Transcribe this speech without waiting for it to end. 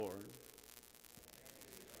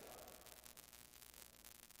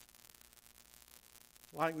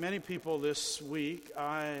Like many people this week,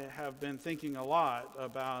 I have been thinking a lot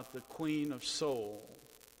about the Queen of Soul,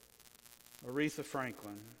 Aretha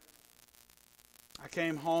Franklin. I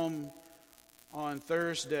came home on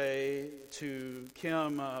Thursday to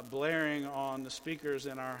Kim blaring on the speakers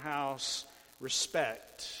in our house,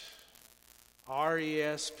 "Respect."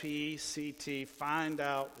 RESPCT, find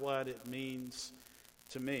out what it means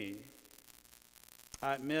to me.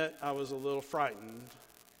 I admit I was a little frightened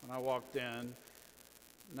when I walked in.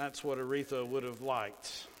 And that's what Aretha would have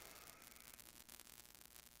liked.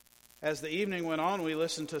 As the evening went on, we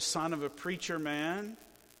listened to "Son of a Preacher Man,"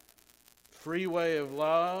 "Freeway of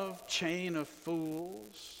Love," "Chain of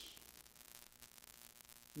Fools."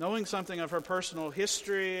 Knowing something of her personal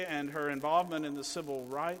history and her involvement in the civil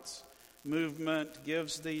rights movement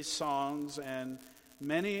gives these songs and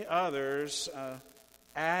many others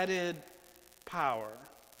added power.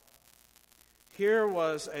 Here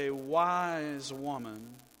was a wise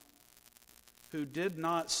woman who did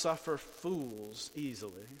not suffer fools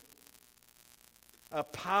easily. A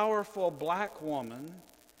powerful black woman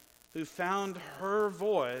who found her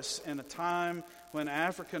voice in a time when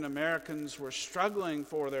African Americans were struggling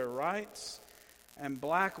for their rights and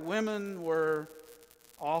black women were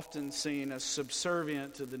often seen as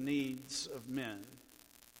subservient to the needs of men.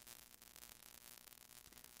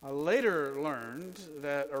 I later learned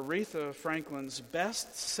that Aretha Franklin's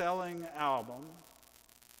best-selling album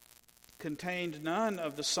contained none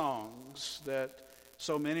of the songs that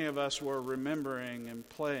so many of us were remembering and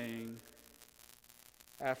playing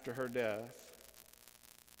after her death.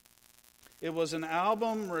 It was an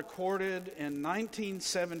album recorded in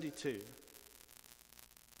 1972,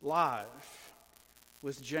 live,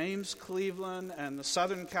 with James Cleveland and the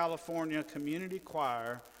Southern California Community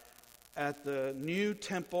Choir at the New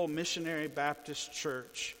Temple Missionary Baptist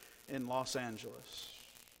Church in Los Angeles.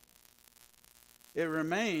 It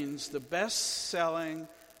remains the best-selling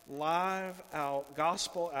live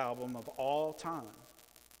gospel album of all time.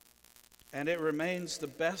 And it remains the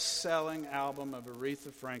best-selling album of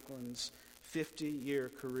Aretha Franklin's 50-year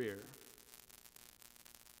career.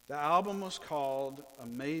 The album was called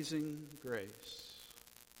 "Amazing Grace."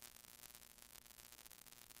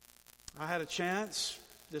 I had a chance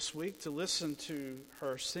this week to listen to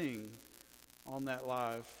her sing on that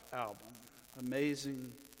live album,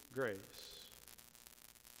 "Amazing Grace."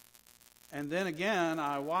 And then again,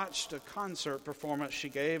 I watched a concert performance she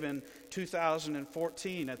gave in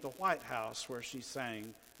 2014 at the White House, where she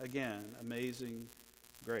sang again, "Amazing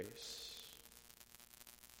Grace."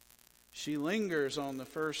 She lingers on the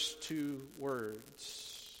first two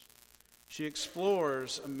words. She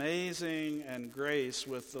explores amazing and grace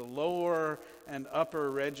with the lower and upper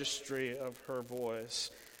registry of her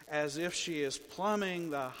voice, as if she is plumbing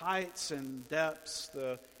the heights and depths,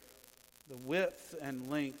 the width and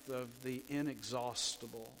length of the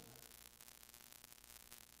inexhaustible.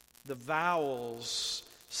 The vowels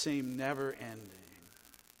seem never ending.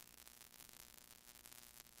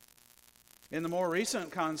 In the more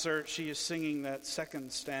recent concert, she is singing that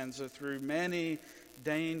second stanza, "Through many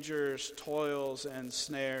dangers, toils, and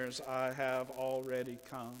snares, I have already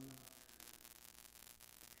come."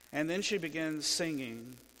 And then she begins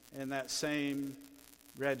singing in that same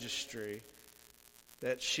registry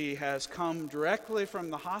that she has come directly from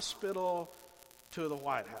the hospital to the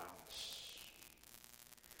White House.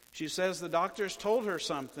 She says the doctors told her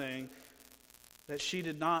something that she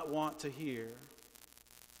did not want to hear.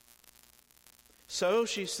 So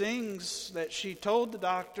she sings that she told the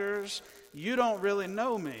doctors, "You don't really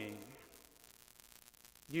know me.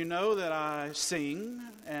 You know that I sing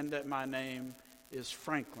and that my name is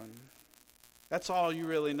Franklin. That's all you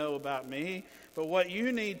really know about me. But what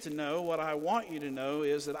you need to know, what I want you to know,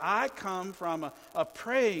 is that I come from a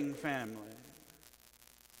praying family.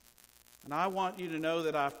 And I want you to know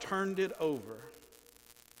that I've turned it over.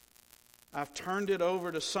 I've turned it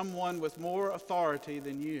over to someone with more authority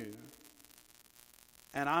than you.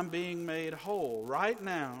 And I'm being made whole. Right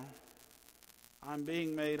now, I'm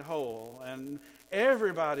being made whole." And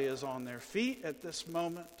everybody is on their feet at this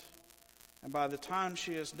moment. And by the time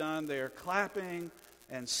she is done, they are clapping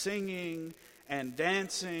and singing and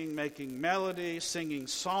dancing, making melody, singing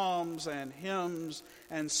psalms and hymns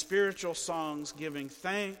and spiritual songs, giving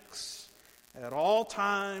thanks at all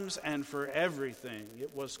times and for everything.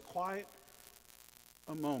 It was quite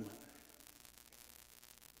a moment.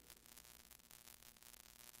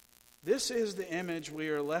 This is the image we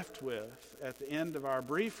are left with at the end of our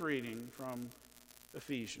brief reading from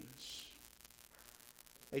Ephesians.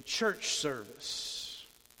 A church service.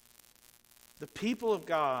 The people of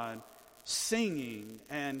God singing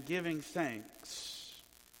and giving thanks.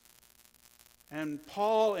 And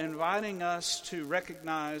Paul inviting us to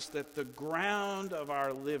recognize that the ground of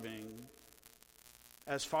our living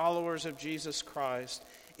as followers of Jesus Christ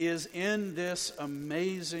is in this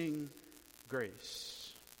amazing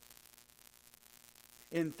grace.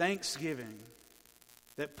 In thanksgiving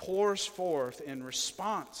that pours forth in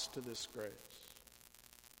response to this grace.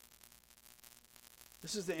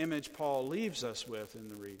 This is the image Paul leaves us with in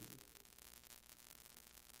the reading.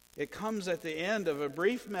 It comes at the end of a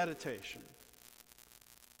brief meditation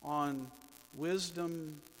on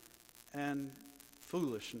wisdom and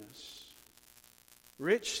foolishness.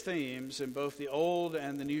 Rich themes in both the Old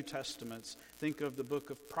and the New Testaments. Think of the book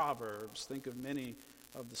of Proverbs. Think of many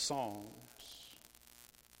of the Psalms.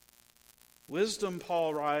 Wisdom,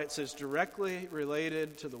 Paul writes, is directly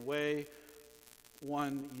related to the way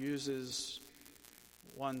one uses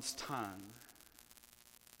one's time.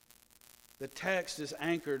 The text is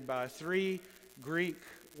anchored by 3 Greek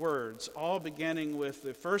words, all beginning with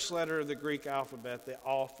the first letter of the Greek alphabet, the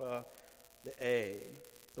alpha, the A.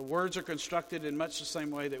 The words are constructed in much the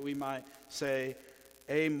same way that we might say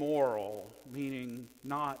amoral, meaning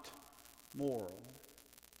not moral.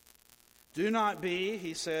 Do not be,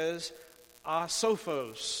 he says,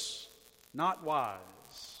 asophos, not wise,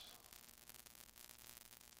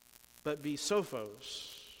 but be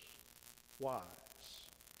sophos, wise.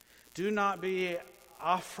 Do not be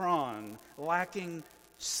aphron, lacking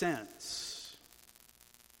sense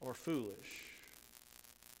or foolish.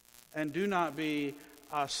 And do not be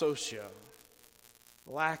asocio,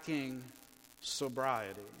 lacking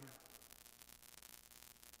sobriety.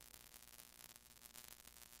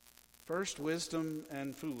 First, wisdom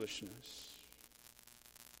and foolishness.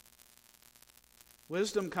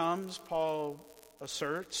 Wisdom comes, Paul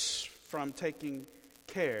asserts, from taking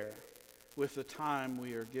care with the time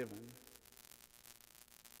we are given.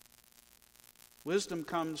 Wisdom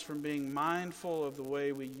comes from being mindful of the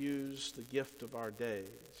way we use the gift of our days.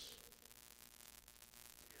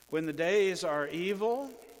 When the days are evil,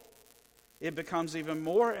 it becomes even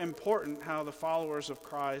more important how the followers of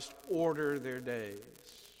Christ order their days.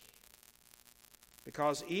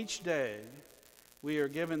 Because each day we are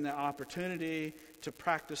given the opportunity to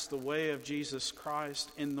practice the way of Jesus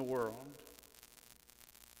Christ in the world.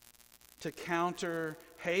 To counter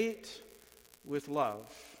hate with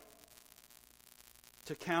love.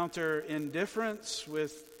 To counter indifference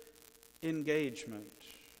with engagement.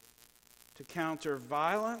 To counter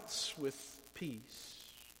violence with peace.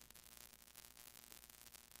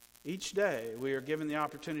 Each day we are given the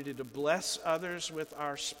opportunity to bless others with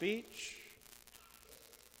our speech.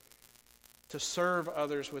 To serve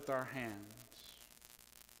others with our hands.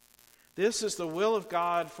 This is the will of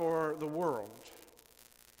God for the world.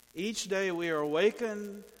 Each day we are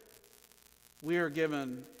awakened, we are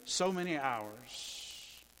given so many hours.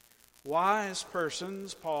 Wise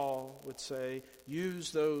persons, Paul would say,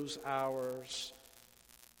 use those hours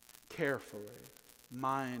carefully,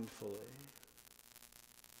 mindfully.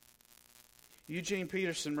 Eugene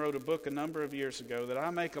Peterson wrote a book a number of years ago that I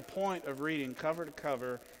make a point of reading cover to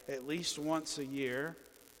cover at least once a year.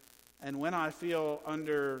 And when I feel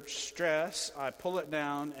under stress, I pull it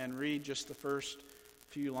down and read just the first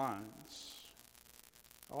few lines.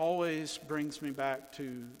 Always brings me back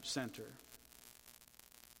to center.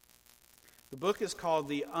 The book is called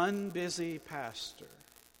The Unbusy Pastor.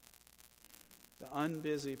 The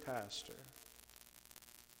Unbusy Pastor.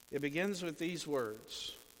 It begins with these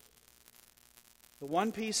words. The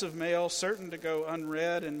one piece of mail certain to go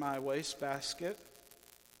unread in my wastebasket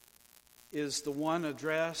is the one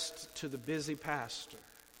addressed to the busy pastor.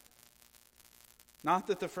 Not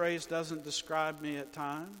that the phrase doesn't describe me at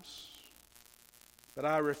times, but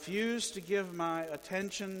I refuse to give my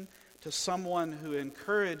attention to someone who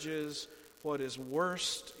encourages what is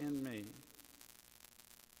worst in me.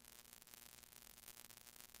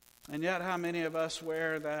 And yet, how many of us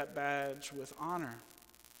wear that badge with honor?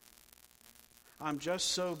 I'm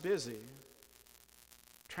just so busy.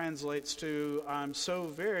 Translates to, I'm so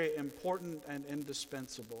very important and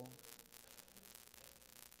indispensable.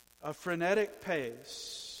 A frenetic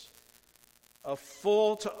pace, a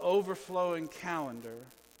full to overflowing calendar,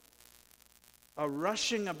 a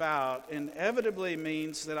rushing about inevitably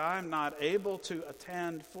means that I'm not able to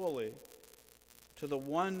attend fully to the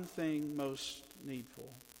one thing most needful.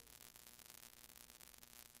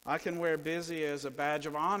 I can wear busy as a badge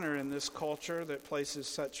of honor in this culture that places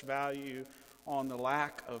such value on the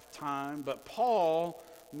lack of time, but Paul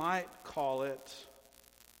might call it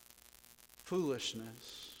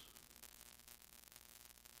foolishness.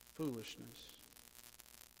 Foolishness.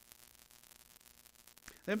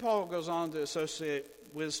 Then Paul goes on to associate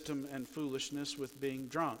wisdom and foolishness with being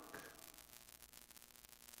drunk.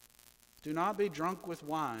 Do not be drunk with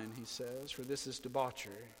wine, he says, for this is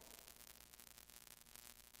debauchery.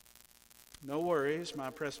 No worries, my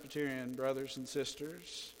Presbyterian brothers and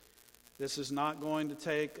sisters. This is not going to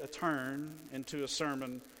take a turn into a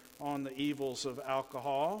sermon on the evils of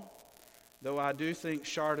alcohol, though I do think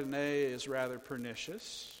Chardonnay is rather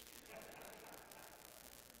pernicious.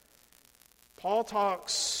 Paul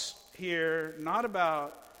talks here not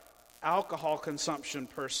about alcohol consumption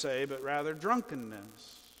per se, but rather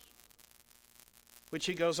drunkenness, which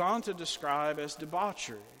he goes on to describe as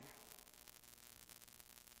debauchery.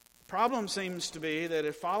 The problem seems to be that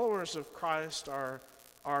if followers of Christ are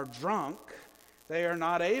drunk, they are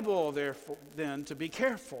not able, therefore, then to be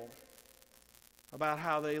careful about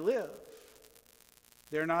how they live.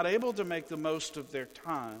 They're not able to make the most of their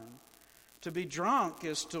time. To be drunk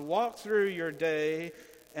is to walk through your day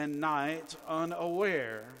and night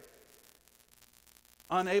unaware,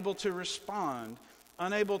 unable to respond,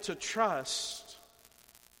 unable to trust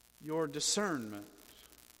your discernment.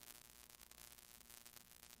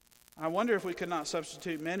 I wonder if we could not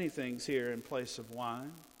substitute many things here in place of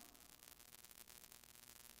wine.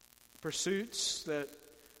 Pursuits that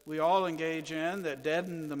we all engage in that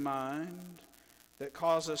deaden the mind, that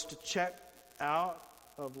cause us to check out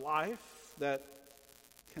of life, that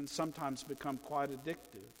can sometimes become quite addictive.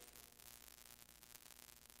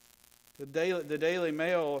 The Daily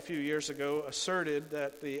Mail a few years ago asserted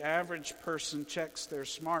that the average person checks their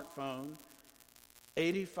smartphone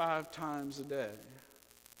 85 times a day.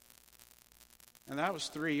 And that was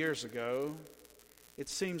 3 years ago. It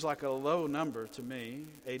seems like a low number to me,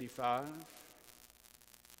 85.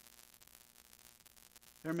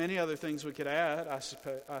 There are many other things we could add,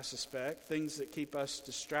 I suspect. Things that keep us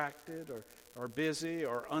distracted or busy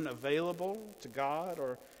or unavailable to God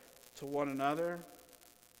or to one another.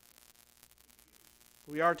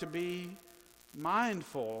 We are to be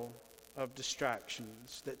mindful of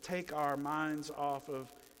distractions that take our minds off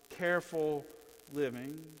of careful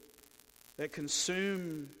living, that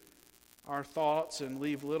consume our thoughts and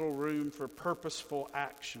leave little room for purposeful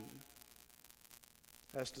action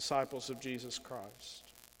as disciples of Jesus Christ.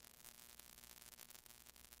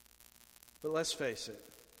 But let's face it,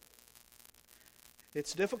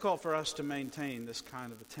 it's difficult for us to maintain this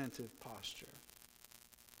kind of attentive posture.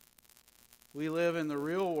 We live in the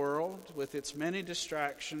real world with its many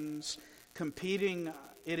distractions, competing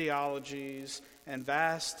ideologies, and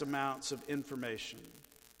vast amounts of information.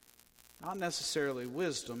 Not necessarily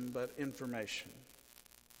wisdom, but information.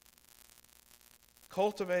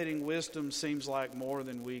 Cultivating wisdom seems like more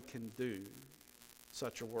than we can do in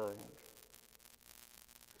such a world.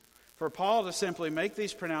 For Paul to simply make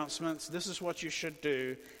these pronouncements, this is what you should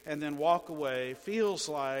do, and then walk away, feels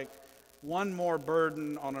like one more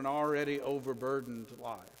burden on an already overburdened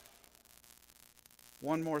life.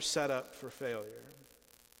 One more setup for failure.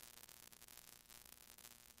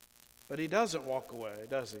 But he doesn't walk away,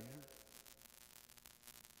 does he?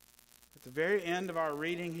 At the very end of our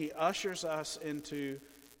reading, he ushers us into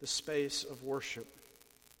the space of worship.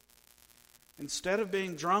 Instead of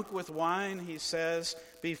being drunk with wine, he says,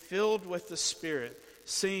 be filled with the Spirit.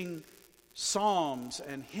 Sing psalms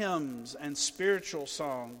and hymns and spiritual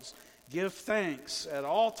songs. Give thanks at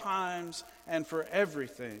all times and for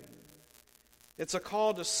everything. It's a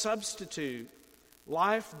call to substitute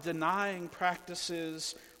life-denying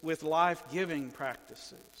practices with life-giving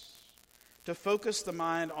practices. To focus the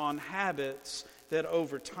mind on habits that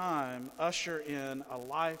over time usher in a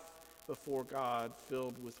life before God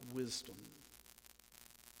filled with wisdom.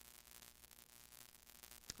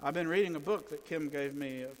 I've been reading a book that Kim gave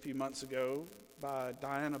me a few months ago by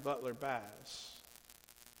Diana Butler Bass,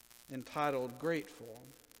 entitled Grateful.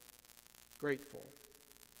 Grateful.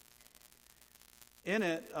 In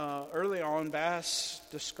it, early on, Bass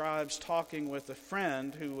describes talking with a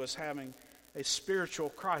friend who was having a spiritual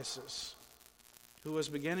crisis, who was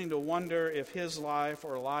beginning to wonder if his life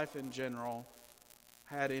or life in general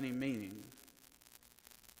had any meaning.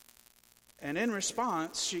 And in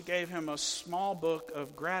response, she gave him a small book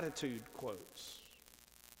of gratitude quotes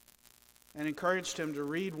and encouraged him to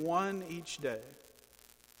read one each day.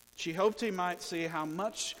 She hoped he might see how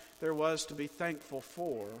much there was to be thankful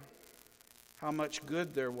for, how much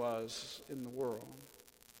good there was in the world.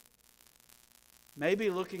 Maybe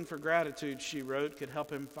looking for gratitude, she wrote, could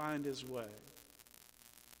help him find his way.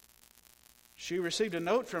 She received a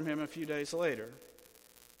note from him a few days later.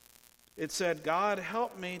 It said, God,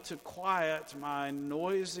 help me to quiet my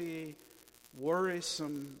noisy,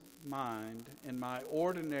 worrisome mind in my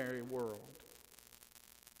ordinary world.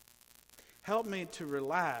 Help me to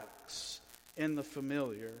relax in the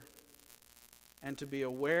familiar and to be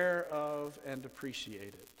aware of and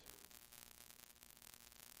appreciate it.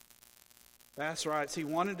 Bass writes, he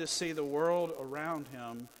wanted to see the world around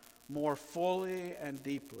him more fully and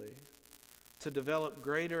deeply, to develop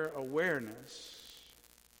greater awareness,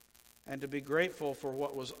 and to be grateful for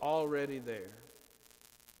what was already there.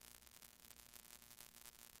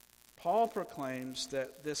 Paul proclaims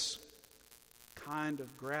that this kind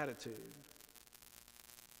of gratitude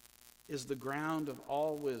is the ground of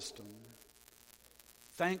all wisdom,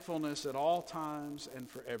 thankfulness at all times and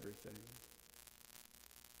for everything.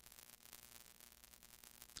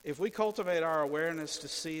 If we cultivate our awareness to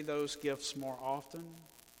see those gifts more often,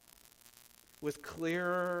 with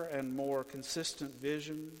clearer and more consistent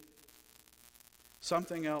vision,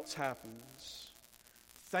 something else happens.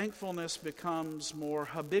 Thankfulness becomes more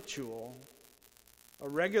habitual, a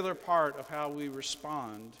regular part of how we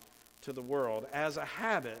respond to the world. As a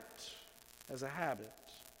habit,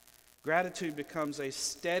 gratitude becomes a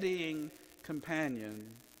steadying companion,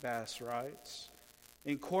 Bass writes,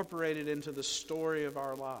 incorporated into the story of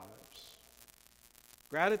our lives.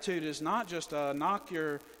 Gratitude is not just a knock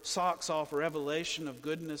your socks off revelation of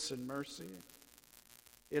goodness and mercy.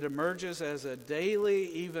 It emerges as a daily,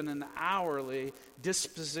 even an hourly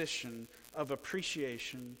disposition of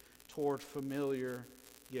appreciation toward familiar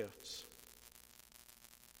gifts.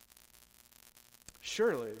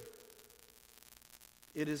 Surely,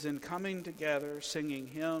 it is in coming together, singing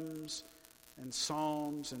hymns and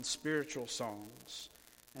psalms and spiritual songs,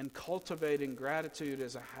 and cultivating gratitude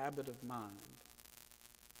as a habit of mind,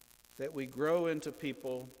 that we grow into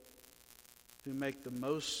people who make the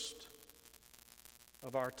most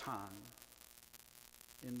of our time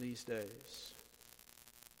in these days.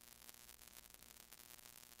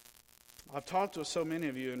 I've talked with so many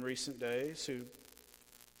of you in recent days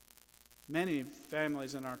many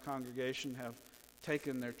families in our congregation have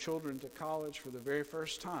taken their children to college for the very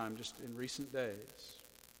first time just in recent days.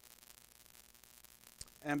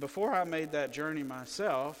 And before I made that journey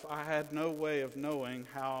myself, I had no way of knowing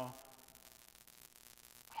how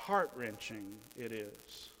heart-wrenching it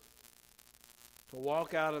is to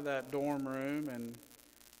walk out of that dorm room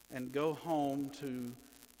and go home to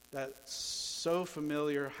that so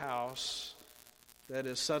familiar house that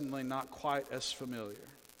is suddenly not quite as familiar.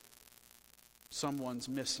 Someone's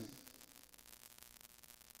missing.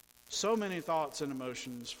 So many thoughts and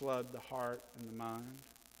emotions flood the heart and the mind.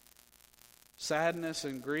 Sadness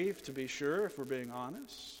and grief, to be sure, if we're being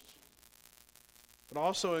honest. But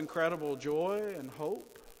also incredible joy and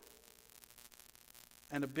hope.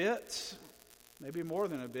 And a bit, maybe more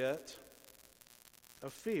than a bit,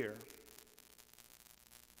 of fear.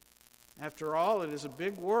 After all, it is a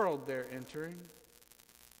big world they're entering.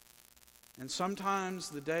 And sometimes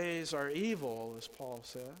the days are evil, as Paul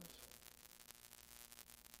says.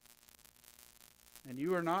 And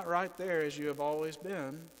you are not right there as you have always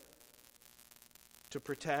been, to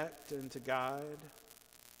protect and to guide.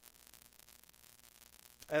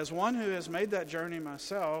 As one who has made that journey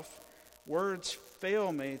myself, words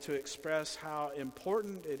fail me to express how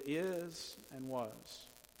important it is and was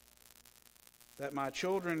that my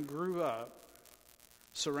children grew up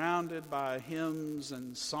surrounded by hymns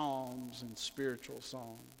and psalms and spiritual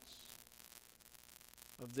songs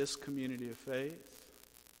of this community of faith,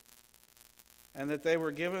 and that they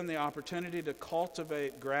were given the opportunity to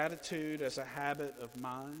cultivate gratitude as a habit of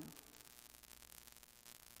mind,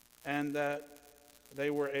 and that they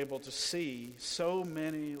were able to see so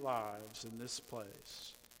many lives in this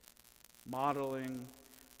place modeling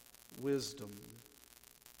wisdom.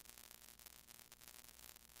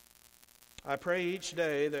 I pray each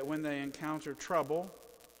day that when they encounter trouble,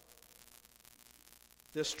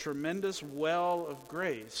 this tremendous well of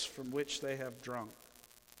grace from which they have drunk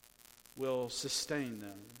will sustain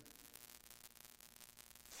them.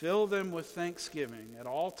 Fill them with thanksgiving at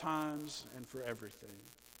all times and for everything.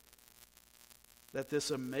 That this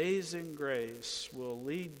amazing grace will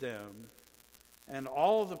lead them and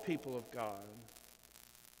all the people of God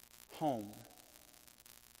home.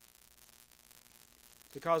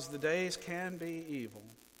 Because the days can be evil.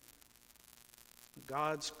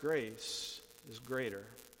 God's grace is greater.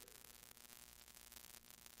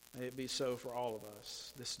 May it be so for all of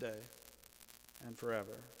us this day and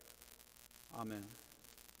forever. Amen.